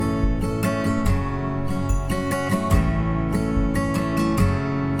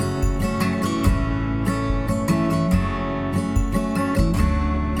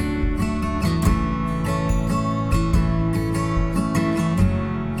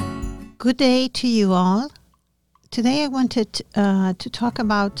Good day to you all. Today I wanted to talk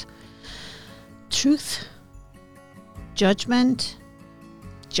about truth, judgment,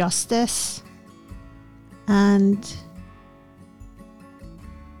 justice, and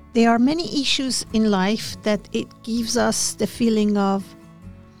there are many issues in life that it gives us the feeling of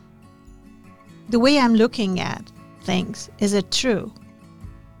the way I'm looking at things. Is it true?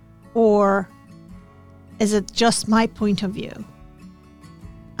 Or is it just my point of view?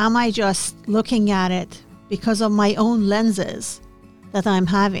 Am I just looking at it because of my own lenses that I'm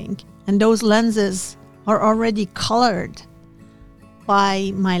having? And those lenses are already colored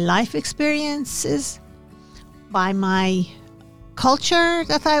by my life experiences, by my culture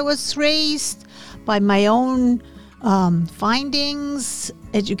that I was raised, by my own findings,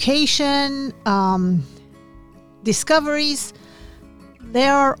 education, discoveries.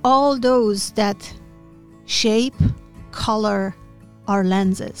 There are all those that shape, color our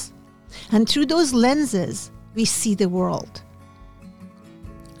lenses. And through those lenses, we see the world.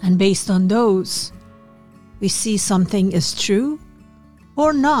 And based on those, we see something is true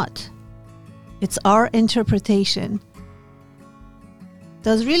or not. It's our interpretation.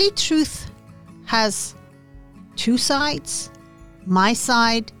 Does really truth has two sides? My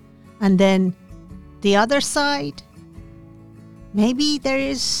side and then the other side? Maybe there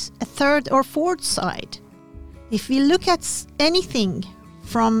is a third or fourth side. If we look at anything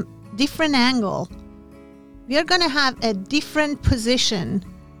from different angle, we are going to have a different position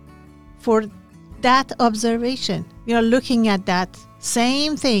for that observation. We are looking at that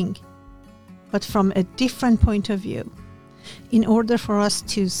same thing, but from a different point of view. In order for us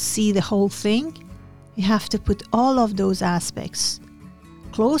to see the whole thing, we have to put all of those aspects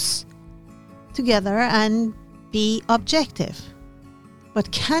close together and be objective.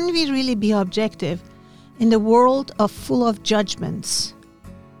 But can we really be objective in the world full of judgments?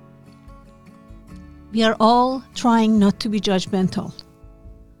 We are all trying not to be judgmental.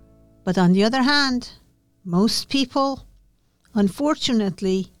 But on the other hand, most people,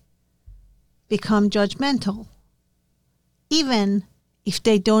 unfortunately, become judgmental, even if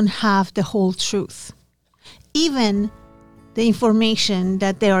they don't have the whole truth. Even the information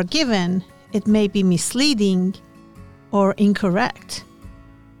that they are given, it may be misleading or incorrect.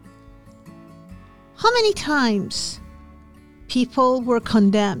 How many times people were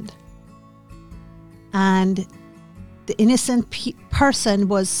condemned and the innocent person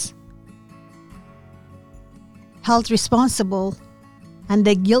was held responsible and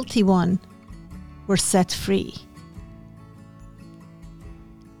the guilty one were set free?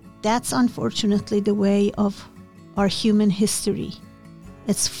 That's unfortunately the way of our human history.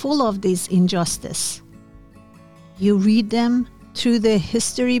 It's full of this injustice. You read them through the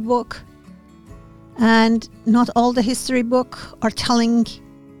history book, and not all the history book are telling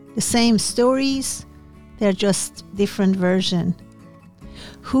the same stories. They're just different version.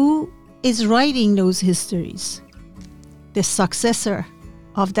 Who is writing those histories? The successor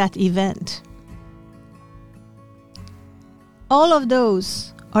of that event. All of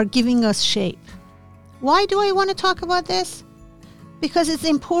those are giving us shape. Why do I want to talk about this? Because it's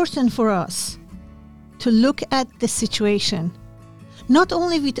important for us to look at the situation, not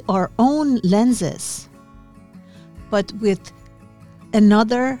only with our own lenses, but with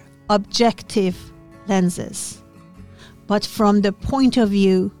another objective lenses, but from the point of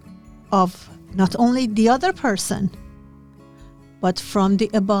view of not only the other person, but from the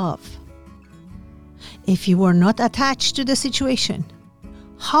above. If you were not attached to the situation,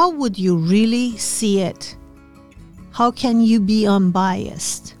 how would you really see it? How can you be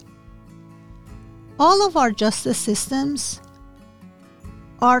unbiased? All of our justice systems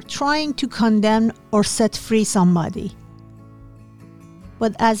are trying to condemn or set free somebody.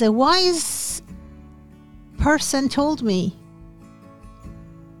 But as a wise person told me,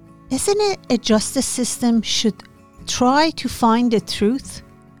 isn't it a justice system should try to find the truth?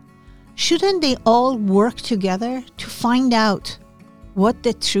 Shouldn't they all work together to find out what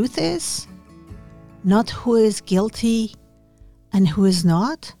the truth is? Not who is guilty and who is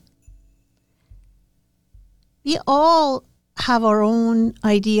not? We all have our own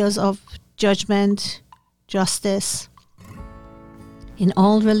ideas of judgment, justice. In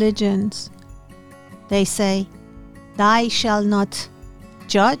all religions, they say, "Thou shalt not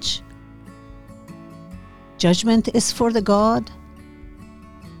judge." Judgment is for the God.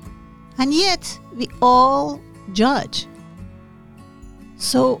 And yet, we all judge.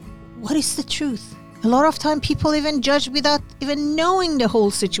 So, what is the truth? A lot of time people even judge without even knowing the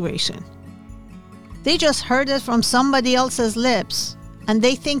whole situation. They just heard it from somebody else's lips and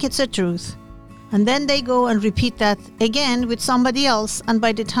they think it's a truth. And then they go and repeat that again with somebody else. And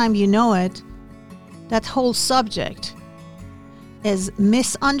by the time you know it, that whole subject is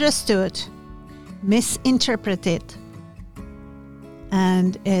misunderstood, misinterpreted,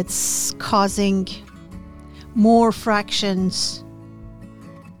 and it's causing more fractions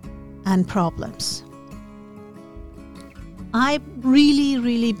and problems. I really,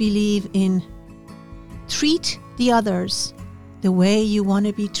 really believe in treat the others the way you want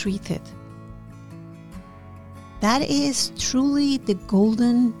to be treated. That is truly the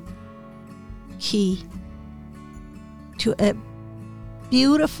golden key to a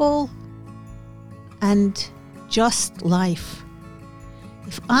beautiful and just life.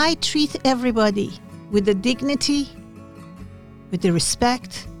 If I treat everybody with the dignity, with the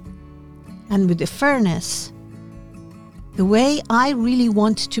respect, and with the fairness, the way I really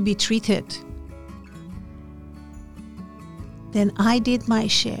want to be treated, then I did my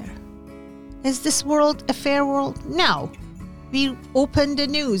share. Is this world a fair world? No. We open the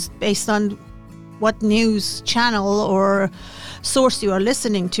news based on what news channel or source you are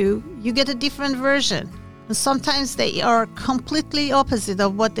listening to. You get a different version. And sometimes they are completely opposite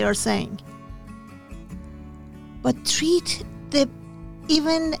of what they are saying. But treat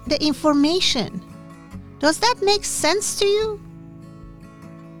even the information. Does that make sense to you?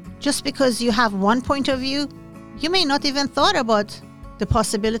 Just because you have one point of view, you may not even thought about the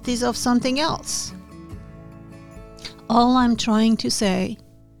possibilities of something else. All I'm trying to say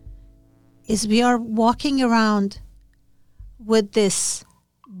is we are walking around with this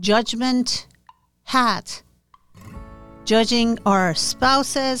judgment hat, judging our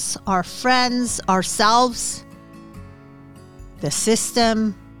spouses, our friends, ourselves, the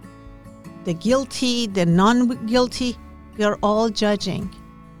system, the guilty, the non-guilty. We are all judging.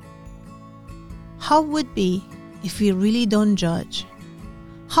 How would it be if we really don't judge?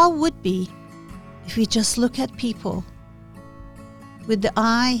 How would it be if we just look at people with the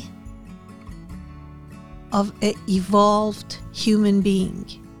eye of an evolved human being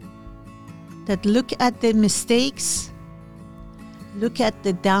that look at the mistakes, look at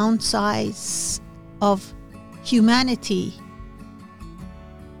the downsides of humanity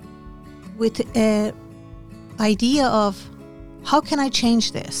with an idea of how can I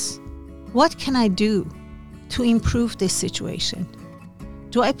change this? What can I do to improve this situation?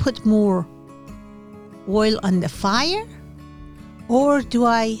 Do I put more oil on the fire? Or do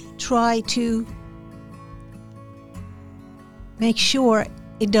I try to make sure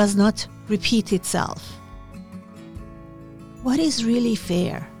it does not repeat itself? What is really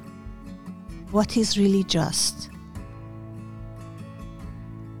fair? What is really just?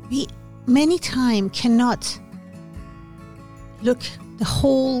 We many times cannot look the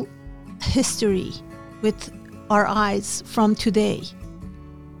whole history with our eyes from today.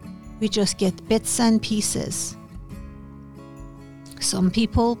 We just get bits and pieces. Some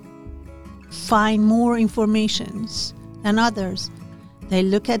people find more informations than others. They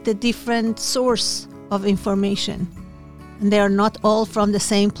look at the different source of information, and they are not all from the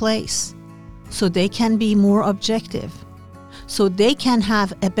same place. So they can be more objective. So they can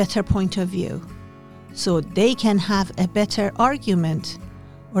have a better point of view. So they can have a better argument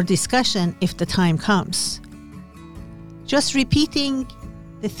or discussion if the time comes. Just repeating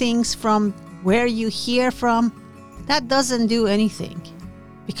the things from where you hear from, that doesn't do anything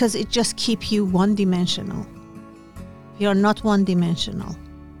because it just keeps you one-dimensional. We are not one-dimensional.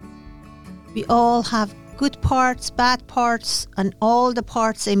 We all have good parts, bad parts, and all the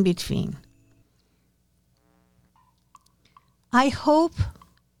parts in between. I hope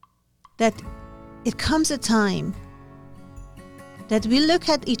that it comes a time that we look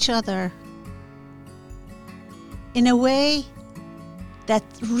at each other in a way that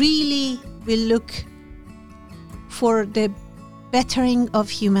really will look for the bettering of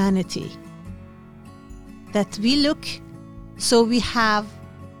humanity. That we look so we have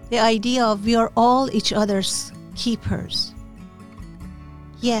the idea of we are all each other's keepers.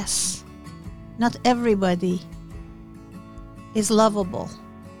 Yes, not everybody is lovable.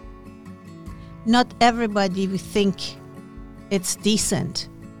 Not everybody we think it's decent.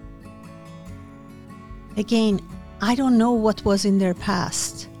 Again, I don't know what was in their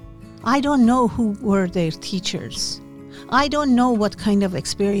past. I don't know who were their teachers. I don't know what kind of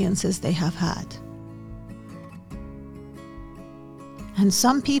experiences they have had. And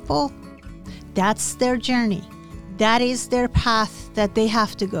some people, that's their journey. That is their path that they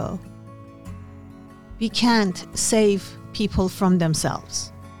have to go. We can't save people from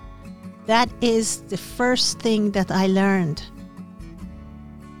themselves. That is the first thing that I learned.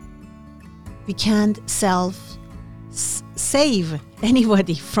 We can't save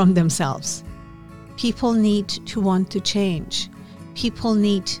anybody from themselves. People need to want to change. People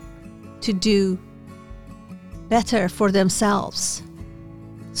need to do better for themselves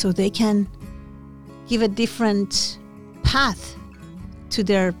so they can give a different path to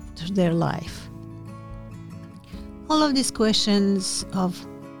their life. All of these questions of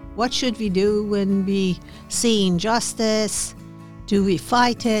what should we do when we see injustice? Do we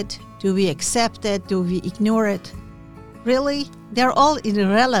fight it? Do we accept it? Do we ignore it? Really, they're all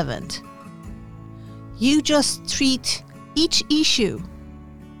irrelevant. You just treat each issue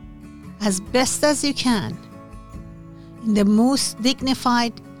as best as you can, in the most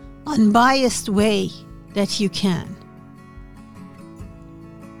dignified, unbiased way that you can.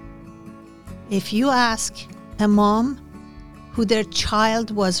 If you ask a mom who their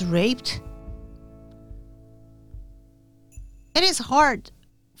child was raped, it is hard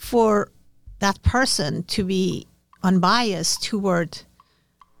for that person to be unbiased toward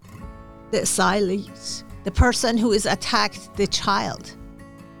the asylees, the person who has attacked the child.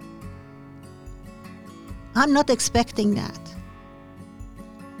 I'm not expecting that.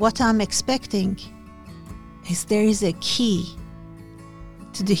 What I'm expecting is there is a key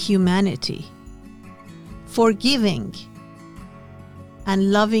to the humanity. Forgiving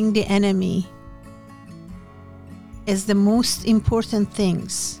and loving the enemy is the most important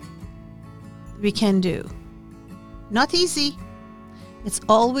things we can do. Not easy. It's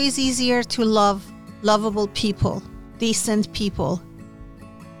always easier to love lovable people, decent people,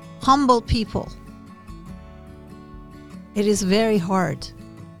 humble people. It is very hard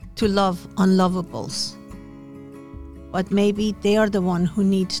to love unlovables. But maybe they are the one who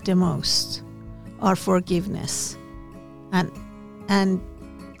need the most our forgiveness and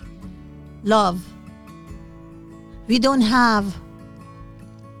love. We don't have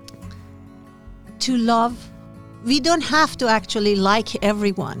to love. We don't have to actually like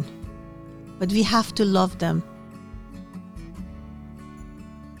everyone, but we have to love them.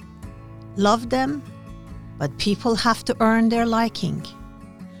 Love them, but people have to earn their liking.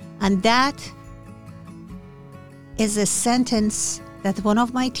 And that is a sentence that one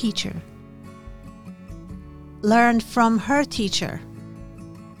of my teachers learned from her teacher,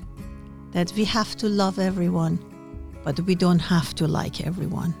 that we have to love everyone, but we don't have to like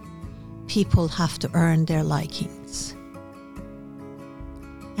everyone. People have to earn their likings.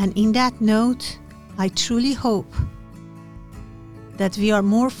 And in that note, I truly hope that we are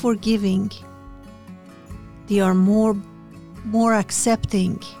more forgiving, we are more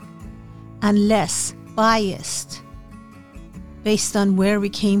accepting, and less biased based on where we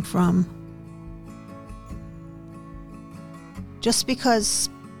came from. Just because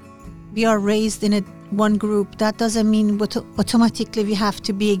we are raised in one group, that doesn't mean automatically we have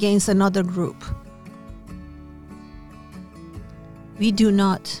to be against another group. We do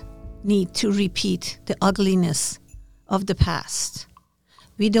not need to repeat the ugliness of the past.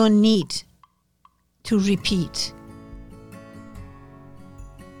 We don't need to repeat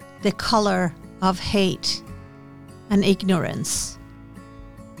the color of hate and ignorance.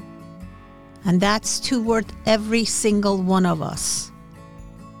 And that's toward every single one of us.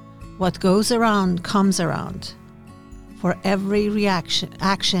 What goes around comes around. For every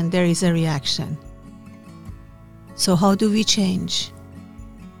action, there is a reaction. So how do we change?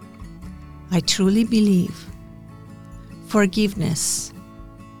 I truly believe forgiveness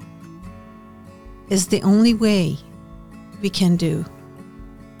is the only way we can do.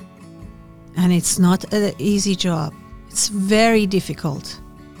 And it's not an easy job. It's very difficult.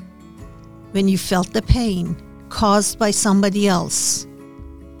 When you felt the pain caused by somebody else,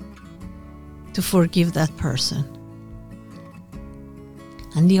 to forgive that person.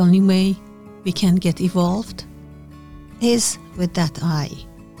 And the only way we can get evolved is with that eye.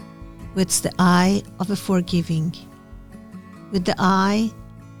 With the eye of a forgiving. With the eye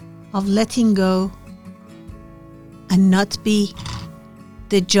of letting go and not be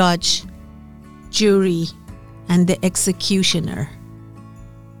the judge, jury, and the executioner.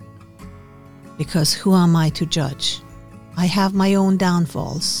 Because who am I to judge? I have my own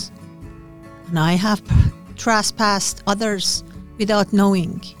downfalls. And I have trespassed others without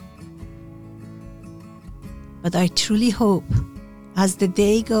knowing. But I truly hope, as the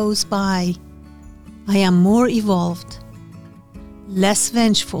day goes by, I am more evolved, less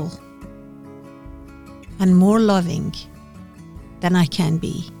vengeful, and more loving than I can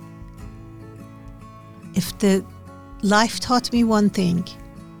be. If the life taught me one thing,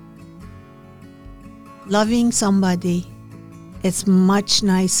 loving somebody is much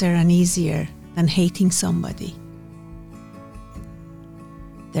nicer and easier than hating somebody.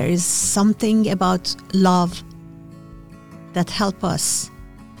 There is something about love that helps us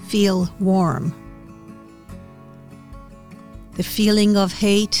feel warm the feeling of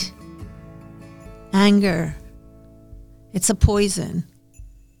hate, anger. It's a poison.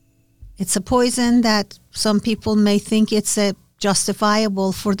 It's a poison that some people may think it's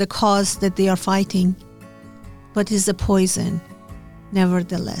justifiable for the cause that they are fighting, but is a poison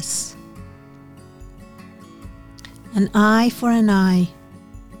nevertheless. An eye for an eye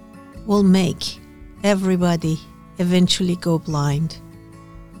will make everybody eventually go blind.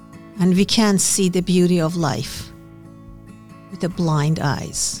 And we can't see the beauty of life with the blind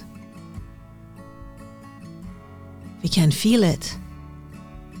eyes. We can feel it,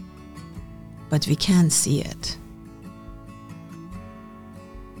 but we can't see it.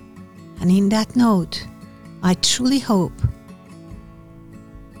 And in that note, I truly hope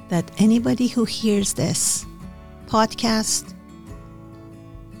that anybody who hears this podcast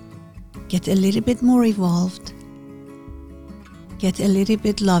get a little bit more evolved, get a little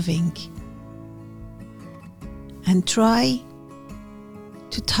bit loving, and try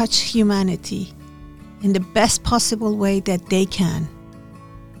to touch humanity in the best possible way that they can,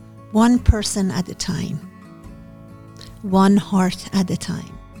 one person at a time, one heart at a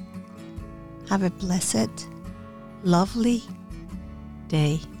time. Have a blessed, lovely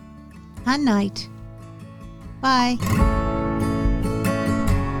day and night. Bye.